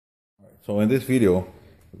So in this video,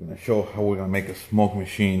 we're going to show how we're going to make a smoke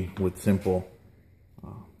machine with simple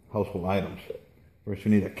household items. First,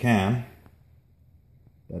 you need a can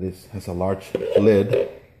that has a large lid,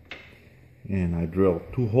 and I drilled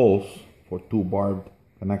 2 holes for 2 barbed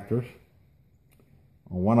connectors.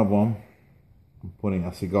 On one of them, I'm putting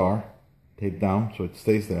a cigar taped down so it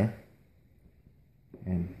stays there,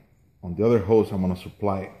 and on the other hose, I'm going to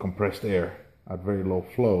supply compressed air at very low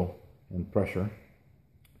flow and pressure.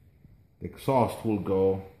 The exhaust will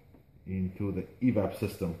go into the Evap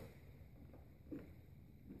system.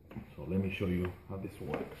 So let me show you how this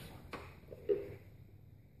works.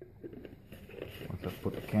 Once I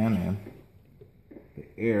put the can in, the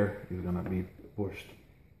air is going to be pushed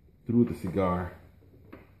through the cigar,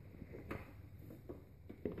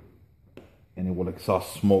 and it will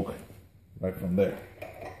exhaust smoke right from there.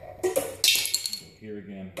 So here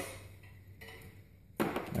again,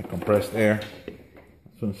 my compressed air.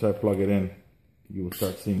 As soon as I plug it in, you will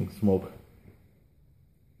start seeing smoke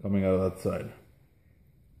coming out of that side.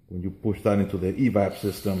 When you push that into the Evap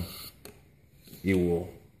system, it will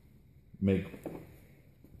make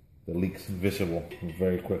the leaks visible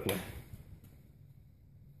very quickly.